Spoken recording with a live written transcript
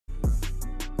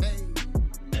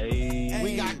Hey.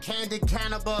 We got Candid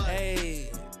Cannabis.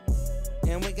 Hey.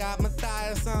 And we got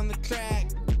Matthias on the track.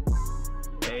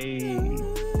 Hey.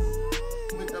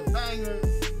 With the banger.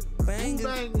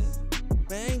 Banging.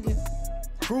 Banging.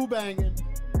 Krew banging.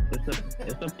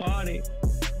 It's a party.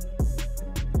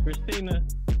 Christina.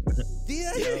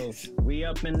 Yeah. Yo, we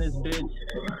up in this bitch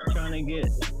trying to get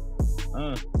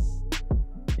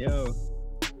Yo,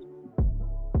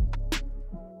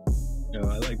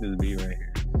 I like this beat right here.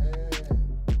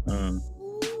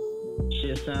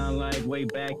 Shit sound like way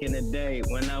back in the day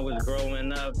when I was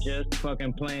growing up, just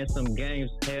fucking playing some games.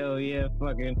 Hell yeah,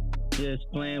 fucking just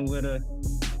playing with her.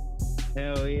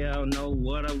 Hell yeah, I don't know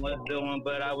what I was doing,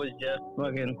 but I was just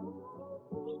fucking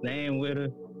staying with her.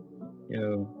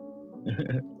 Yo.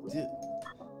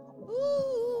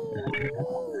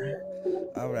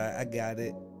 All right, I got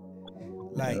it.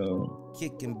 Like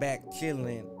kicking back,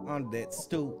 chilling on that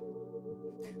stoop.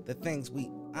 The things we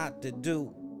ought to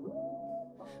do.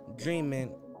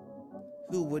 Dreaming.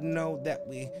 Who would know that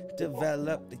we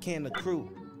developed the Kanna Krew?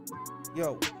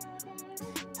 Yo,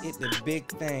 it the big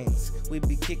things. We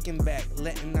be kicking back,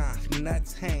 letting our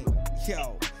nuts hang.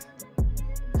 Yo,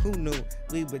 who knew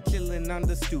we were chilling on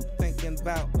the stoop, thinking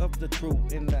about of the crew.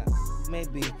 And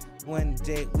maybe one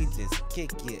day we just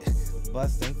kick it,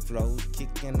 busting flows,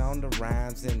 kicking on the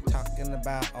rhymes, and talking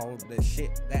about all the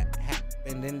shit that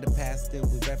happened in the past. That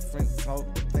we reference all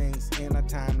the things in our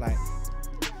timeline.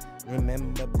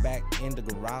 Remember back in the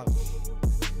garage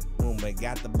when we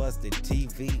got the busted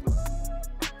TV,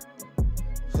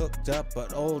 hooked up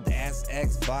an old ass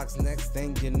Xbox. Next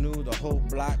thing you knew, the whole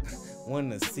block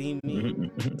wanna see me.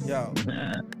 Yo,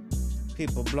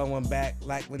 people blowing back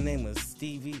like my name was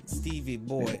Stevie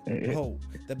boy. Oh,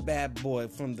 the bad boy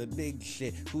from the big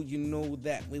shit. Who you know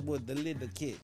that we were the little kid.